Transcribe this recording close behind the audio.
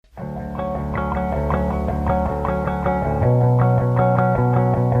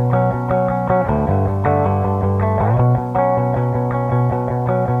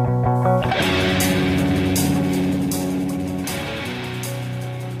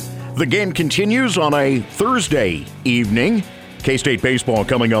The game continues on a Thursday evening. K-State baseball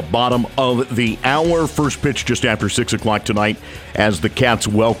coming up bottom of the hour. First pitch just after 6 o'clock tonight as the Cats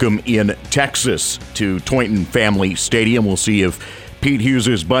welcome in Texas to Toynton Family Stadium. We'll see if Pete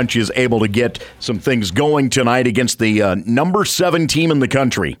Hughes' bunch is able to get some things going tonight against the number 7 team in the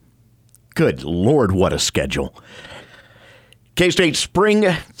country. Good Lord, what a schedule. K-State spring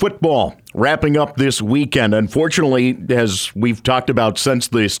football wrapping up this weekend. Unfortunately, as we've talked about since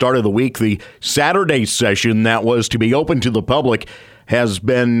the start of the week, the Saturday session that was to be open to the public has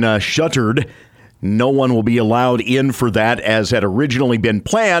been shuttered. No one will be allowed in for that as had originally been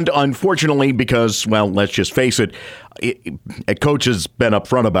planned, unfortunately, because, well, let's just face it, Coach has been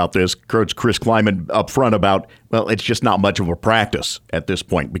upfront about this. Coach Chris Kleiman upfront about, well, it's just not much of a practice at this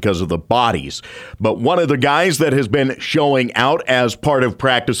point because of the bodies. But one of the guys that has been showing out as part of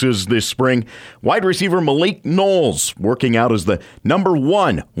practices this spring, wide receiver Malik Knowles, working out as the number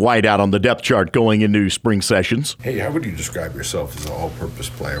 1 wideout on the depth chart going into spring sessions. Hey, how would you describe yourself as an all-purpose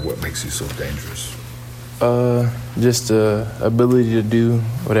player? What makes you so dangerous? Just the ability to do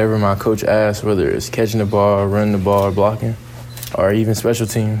whatever my coach asks, whether it's catching the ball, running the ball, or blocking, or even special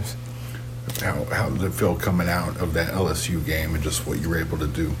teams. How did it feel coming out of that LSU game and just what you were able to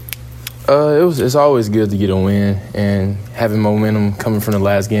do? It's always good to get a win and having momentum coming from the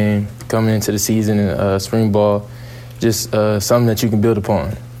last game, coming into the season in spring ball, just something that you can build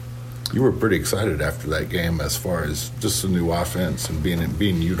upon. You were pretty excited after that game as far as just the new offense and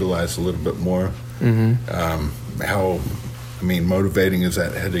being utilized a little bit more. Mm-hmm. How motivating is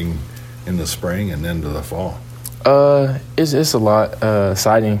that heading in the spring and into the fall? It's a lot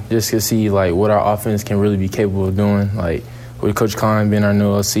exciting just to see like what our offense can really be capable of doing. Like with Coach Klein being our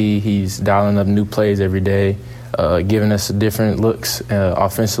new OC, he's dialing up new plays every day, giving us different looks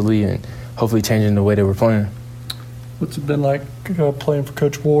offensively and hopefully changing the way that we're playing. What's it been like playing for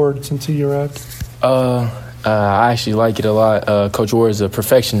Coach Ward since he arrived? I actually like it a lot. Coach Ward is a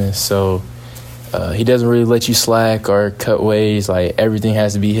perfectionist, so he doesn't really let you slack or cut ways. Like everything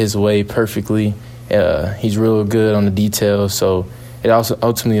has to be his way perfectly. He's real good on the details, so it also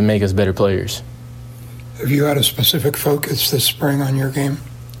ultimately makes us better players. Have you had a specific focus this spring on your game?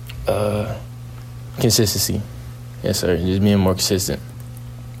 Consistency. Yes, sir. Just being more consistent.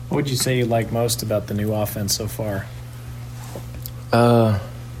 What would you say you like most about the new offense so far?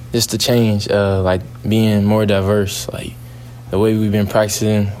 Just the change, like being more diverse. Like the way we've been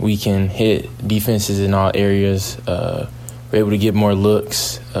practicing, we can hit defenses in all areas. We're able to get more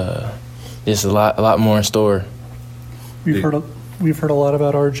looks. Just a lot more in store. We've heard a lot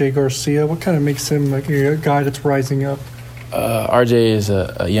about RJ Garcia. What kind of makes him like a guy that's rising up? RJ is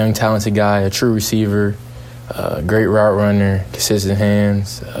a young, talented guy, a true receiver, great route runner, consistent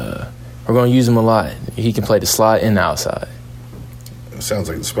hands. We're going to use him a lot. He can play the slot and the outside. It sounds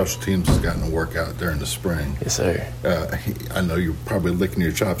like the special teams has gotten to work out during the spring. Yes, sir. I know you're probably licking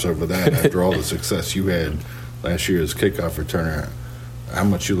your chops over that after all the success you had last year as kickoff returner. How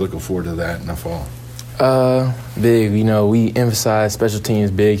much you looking forward to that in the fall? Big. We emphasize special teams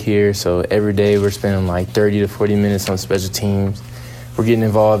big here, so every day we're spending like 30 to 40 minutes on special teams. We're getting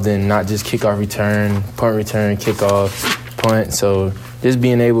involved in not just kickoff return, punt return, kickoff, punt. So just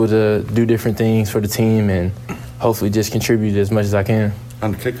being able to do different things for the team and hopefully just contribute as much as I can.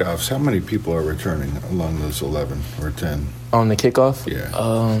 On the kickoffs, how many people are returning along those 11 or 10? On the kickoff? Yeah.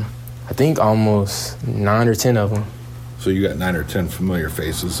 I think almost 9 or 10 of them. So you got 9 or 10 familiar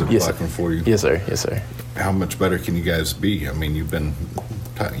faces that are blocking for you? Yes, sir. Yes, sir. How much better can you guys be?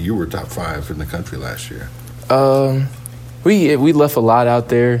 You were top 5 in the country last year. We left a lot out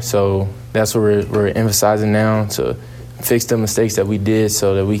there, so that's what we're emphasizing now to fix the mistakes that we did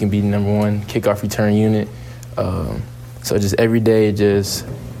so that we can be the number 1 kickoff return unit. So just every day, just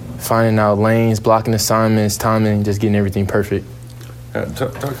finding out lanes, blocking assignments, timing, just getting everything perfect.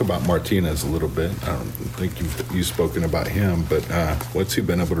 Talk about Martinez a little bit. I don't think you've spoken about him, but what's he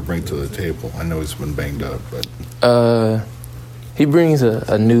been able to bring to the table? I know he's been banged up, but he brings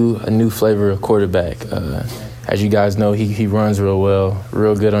a new flavor of quarterback. As you guys know, he runs real well,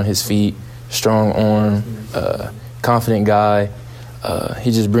 real good on his feet, strong arm, confident guy.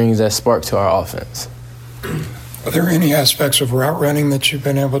 He just brings that spark to our offense. Are there any aspects of route running that you've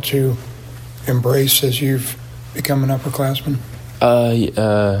been able to embrace as you've become an upperclassman?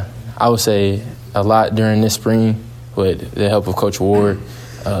 I would say a lot during this spring with the help of Coach Ward.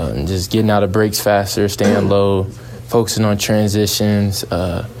 Just getting out of breaks faster, staying low, focusing on transitions,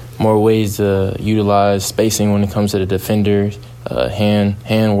 more ways to utilize spacing when it comes to the defenders,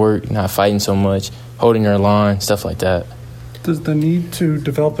 hand work, not fighting so much, holding your line, stuff like that. Does the need to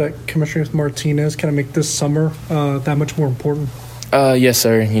develop that chemistry with Martinez kind of make this summer that much more important? Yes,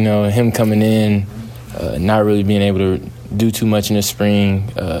 sir. Him coming in, not really being able to do too much in the spring,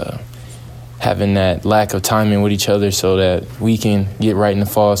 having that lack of timing with each other so that we can get right in the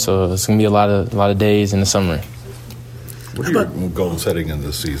fall. So it's going to be a lot of days in the summer. What are your goals heading into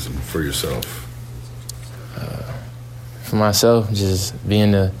the season for yourself? For myself, just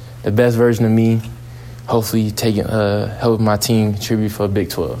being the best version of me, hopefully helping my team contribute for Big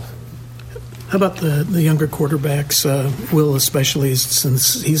 12. How about the younger quarterbacks, Will especially,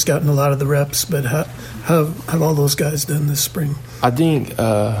 since he's gotten a lot of the reps, but how have all those guys done this spring? I think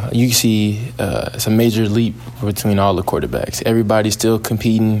you see it's a major leap between all the quarterbacks. Everybody's still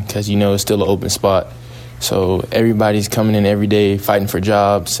competing because, it's still an open spot. So everybody's coming in every day, fighting for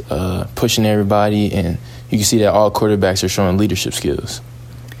jobs, pushing everybody, and you can see that all quarterbacks are showing leadership skills.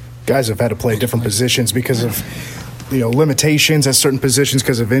 Guys have had to play different positions because of limitations at certain positions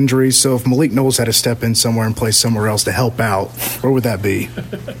because of injuries. So if Malik Knowles had to step in somewhere and play somewhere else to help out, where would that be?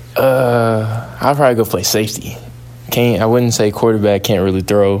 I'd probably go play safety. I wouldn't say quarterback, can't really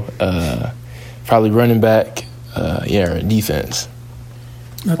throw. Probably running back, or defense.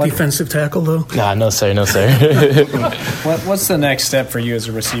 Not defensive tackle, though? Nah, no, sir. What's the next step for you as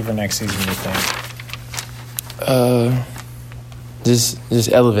a receiver next season, you think? Just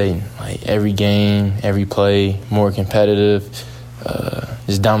elevating, like every game, every play, more competitive,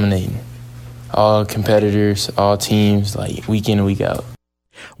 just dominating. All competitors, all teams, like week in and week out.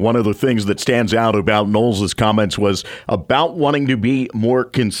 One of the things that stands out about Knowles' comments was about wanting to be more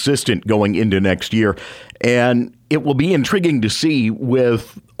consistent going into next year. And it will be intriguing to see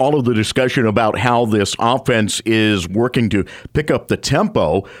with all of the discussion about how this offense is working to pick up the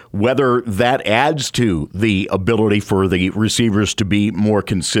tempo, whether that adds to the ability for the receivers to be more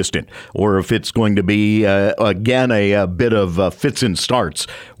consistent, or if it's going to be, again, a bit of fits and starts,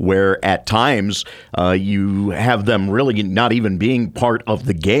 where at times you have them really not even being part of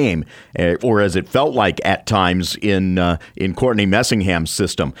the game, or as it felt like at times in Courtney Messingham's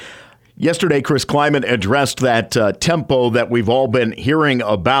system. Yesterday, Chris Kleiman addressed that tempo that we've all been hearing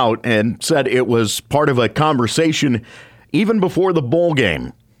about and said it was part of a conversation even before the bowl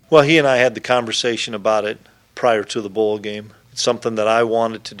game. Well, he and I had the conversation about it prior to the bowl game. It's something that I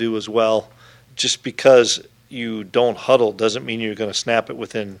wanted to do as well. Just because you don't huddle doesn't mean you're going to snap it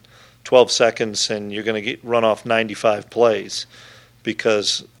within 12 seconds and you're going to run off 95 plays,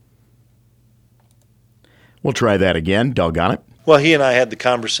 because... We'll try that again. Doug on it. Well, he and I had the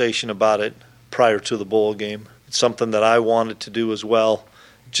conversation about it prior to the bowl game. It's something that I wanted to do as well.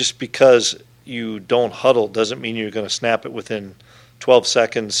 Just because you don't huddle doesn't mean you're going to snap it within 12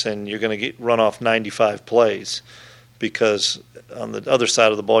 seconds and you're going to run off 95 plays, because on the other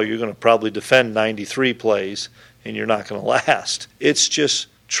side of the ball you're going to probably defend 93 plays and you're not going to last. It's just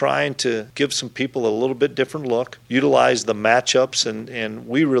trying to give some people a little bit different look, utilize the matchups, and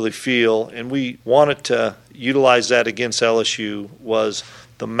we really feel, and we wanted to utilize that against LSU, was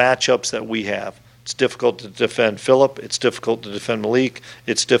the matchups that we have. It's difficult to defend Phillip, it's difficult to defend Malik,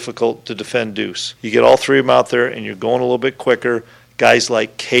 it's difficult to defend Deuce. You get all three of them out there and you're going a little bit quicker. Guys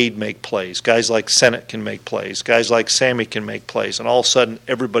like Cade make plays, guys like Sennett can make plays, guys like Sammy can make plays, and all of a sudden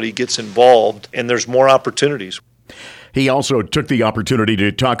everybody gets involved and there's more opportunities. He also took the opportunity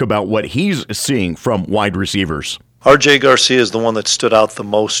to talk about what he's seeing from wide receivers. RJ Garcia is the one that stood out the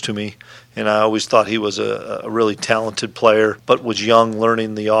most to me, and I always thought he was a really talented player, but was young,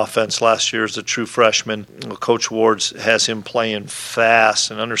 learning the offense last year as a true freshman. Coach Ward has him playing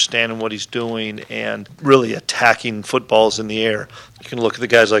fast and understanding what he's doing and really attacking footballs in the air. You can look at the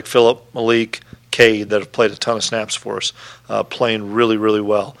guys like Phillip, Malik, Cade that have played a ton of snaps for us, playing really, really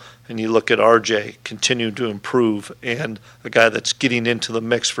well. And you look at RJ continuing to improve, and a guy that's getting into the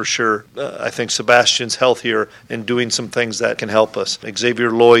mix for sure. I think Sebastian's healthier and doing some things that can help us.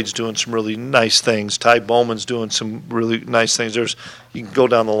 Xavier Lloyd's doing some really nice things. Ty Bowman's doing some really nice things. You can go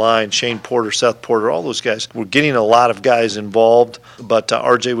down the line, Shane Porter, Seth Porter, all those guys. We're getting a lot of guys involved, but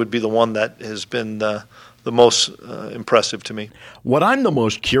RJ would be the one that has been the most impressive to me. What I'm the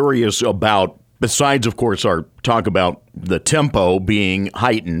most curious about, besides, of course, our talk about the tempo being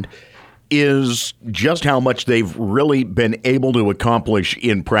heightened, is just how much they've really been able to accomplish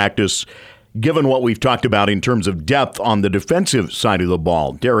in practice, given what we've talked about in terms of depth on the defensive side of the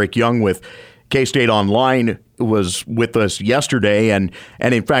ball. Derek Young with K-State Online was with us yesterday, and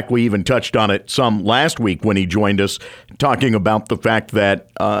in fact, we even touched on it some last week when he joined us, talking about the fact that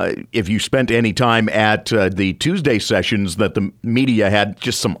if you spent any time at the Tuesday sessions that the media had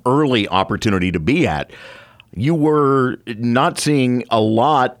just some early opportunity to be at, you were not seeing a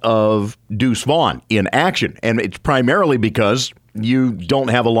lot of Deuce Vaughn in action, and it's primarily because you don't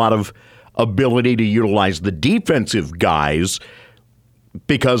have a lot of ability to utilize the defensive guys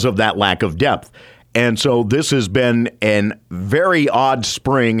because of that lack of depth. And so this has been a very odd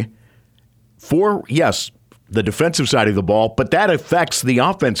spring for, yes, the defensive side of the ball, but that affects the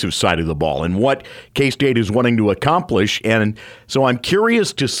offensive side of the ball and what K-State is wanting to accomplish. And so I'm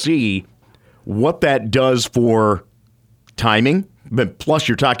curious to see what that does for timing. But plus,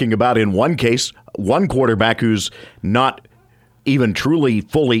 you're talking about, in one case, one quarterback who's not even truly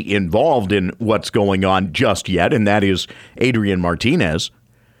fully involved in what's going on just yet, and that is Adrian Martinez.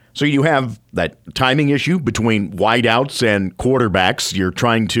 So you have that timing issue between wideouts and quarterbacks. You're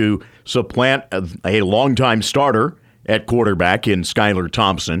trying to supplant a longtime starter at quarterback in Skylar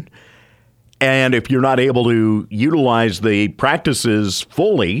Thompson. And if you're not able to utilize the practices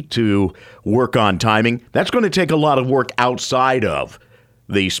fully to work on timing, that's going to take a lot of work outside of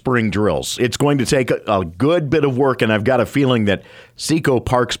the spring drills. It's going to take a good bit of work, and I've got a feeling that Seco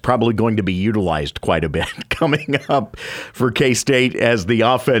Park's probably going to be utilized quite a bit coming up for K-State as the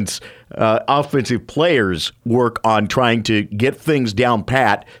offensive players work on trying to get things down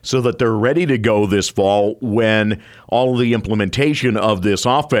pat so that they're ready to go this fall when all of the implementation of this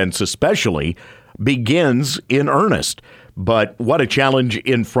offense especially begins in earnest. But what a challenge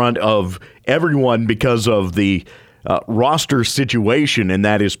in front of everyone because of the roster situation, and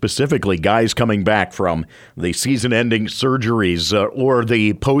that is specifically guys coming back from the season-ending surgeries or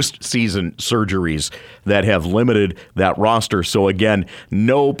the postseason surgeries that have limited that roster. So again,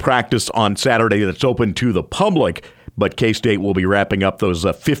 no practice on Saturday that's open to the public, but K-State will be wrapping up those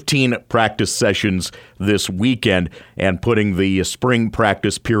 15 practice sessions this weekend and putting the spring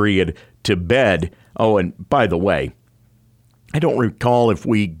practice period to bed. Oh, and by the way, I don't recall if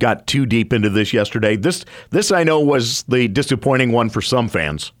we got too deep into this yesterday. This I know was the disappointing one for some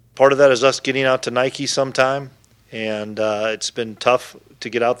fans. Part of that is us getting out to Nike sometime, and it's been tough to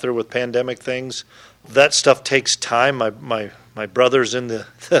get out there with pandemic things. That stuff takes time. My brother's in the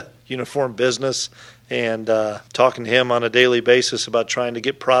uniform business, and talking to him on a daily basis about trying to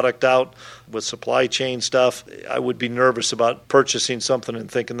get product out with supply chain stuff, I would be nervous about purchasing something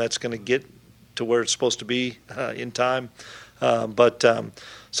and thinking that's going to get to where it's supposed to be in time. But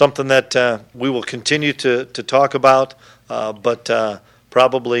something that we will continue to talk about, but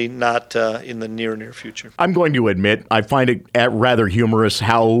probably not in the near future. I'm going to admit I find it rather humorous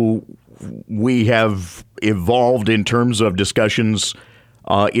how we have evolved in terms of discussions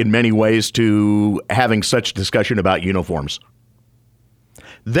in many ways to having such discussion about uniforms.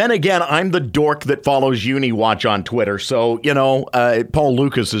 Then again, I'm the dork that follows UniWatch on Twitter. So, Paul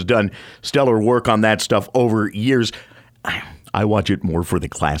Lucas has done stellar work on that stuff over years. I watch it more for the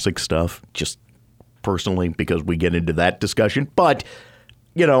classic stuff, just personally, because we get into that discussion. But,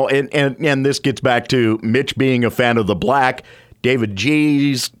 and this gets back to Mitch being a fan of the black. David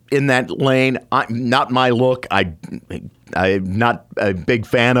G's in that lane. Not my look. I'm not a big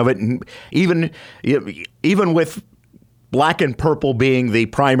fan of it. And even with black and purple being the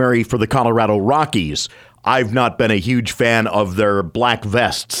primary for the Colorado Rockies, I've not been a huge fan of their black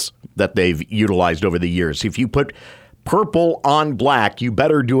vests that they've utilized over the years. If you put purple on black, you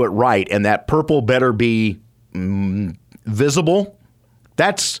better do it right, and that purple better be visible.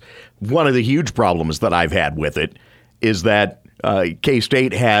 That's one of the huge problems that I've had with it, is that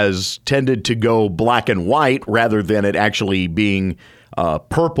K-State has tended to go black and white rather than it actually being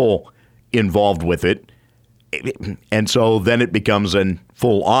purple involved with it. And so then it becomes a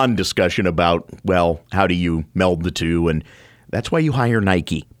full-on discussion about, well, how do you meld the two? And that's why you hire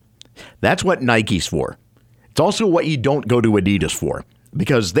Nike. That's what Nike's for. It's also what you don't go to Adidas for,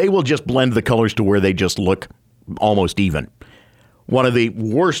 because they will just blend the colors to where they just look almost even. One of the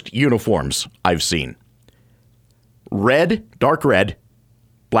worst uniforms I've seen. Red, dark red,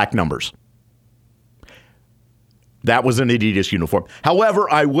 black numbers. That was an Adidas uniform. However,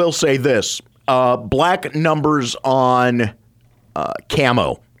 I will say this. Black numbers on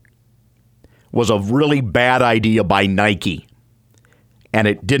camo was a really bad idea by Nike. And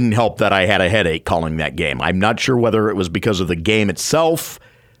it didn't help that I had a headache calling that game. I'm not sure whether it was because of the game itself.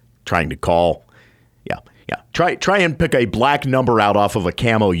 Trying to call. Yeah. Try and pick a black number out off of a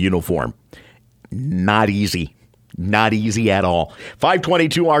camo uniform. Not easy. Not easy at all.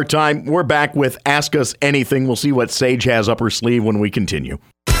 5:22 our time. We're back with Ask Us Anything. We'll see what Sage has up her sleeve when we continue.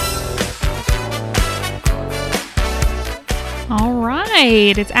 All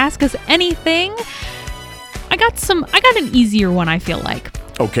right. It's Ask Us Anything. I got an easier one, I feel like.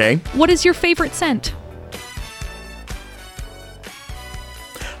 Okay. What is your favorite scent?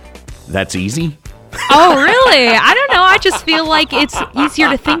 That's easy. Oh, really? I don't know. I just feel like it's easier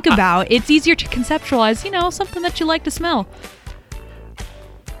to think about. It's easier to conceptualize, something that you like to smell.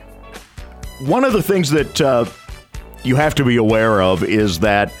 One of the things that you have to be aware of is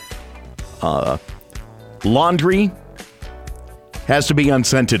that laundry has to be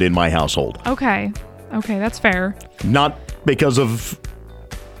unscented in my household. Okay, that's fair. Not because of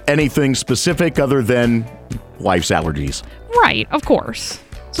anything specific other than wife's allergies. Right, of course.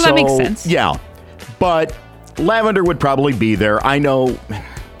 So that makes sense. Yeah, but lavender would probably be there. I know,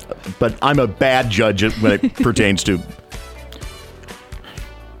 but I'm a bad judge when it pertains to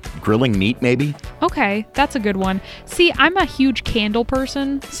grilling meat, maybe. Okay, that's a good one. See, I'm a huge candle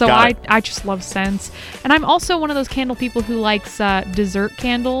person, so I just love scents. And I'm also one of those candle people who likes dessert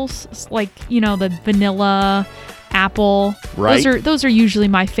candles, like, the vanilla, apple. Right. Those are usually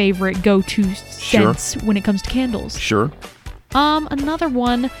my favorite go-to scents when it comes to candles. Sure. Another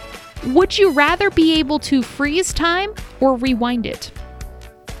one. Would you rather be able to freeze time or rewind it?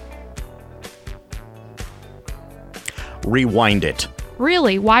 Rewind it.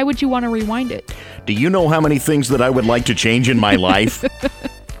 Really? Why would you want to rewind it? Do you know how many things that I would like to change in my life?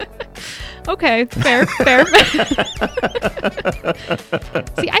 Okay, fair. See,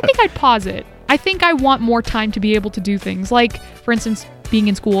 I think I'd pause it. I think I want more time to be able to do things. Like, for instance, being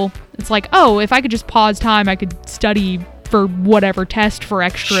in school. It's like, if I could just pause time, I could study for whatever test for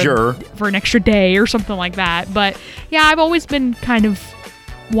an extra day or something like that. But yeah, I've always been kind of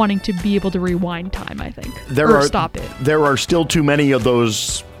wanting to be able to rewind time, I think. Stop it. There are still too many of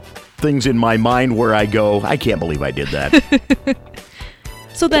those things in my mind where I go, I can't believe I did that.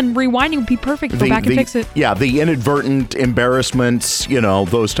 So then rewinding would be perfect. Go back and fix it. Yeah, the inadvertent embarrassments,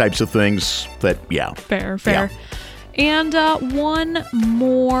 those types of things Fair. Yeah. And one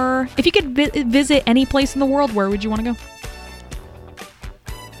more. If you could visit any place in the world, where would you want to go?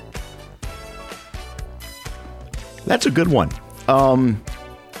 That's a good one.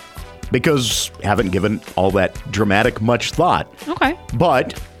 Because haven't given all that dramatic much thought. Okay.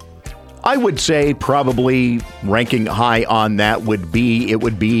 But I would say probably ranking high on that would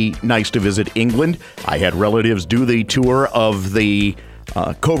be nice to visit England. I had relatives do the tour of the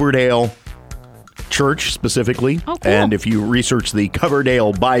Coverdale Church specifically. Oh, cool. And if you research the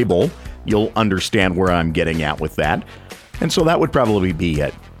Coverdale Bible, you'll understand where I'm getting at with that. And so that would probably be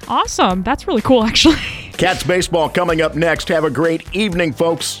it. Awesome. That's really cool, actually. Cats baseball coming up next. Have a great evening,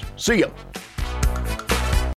 folks. See ya.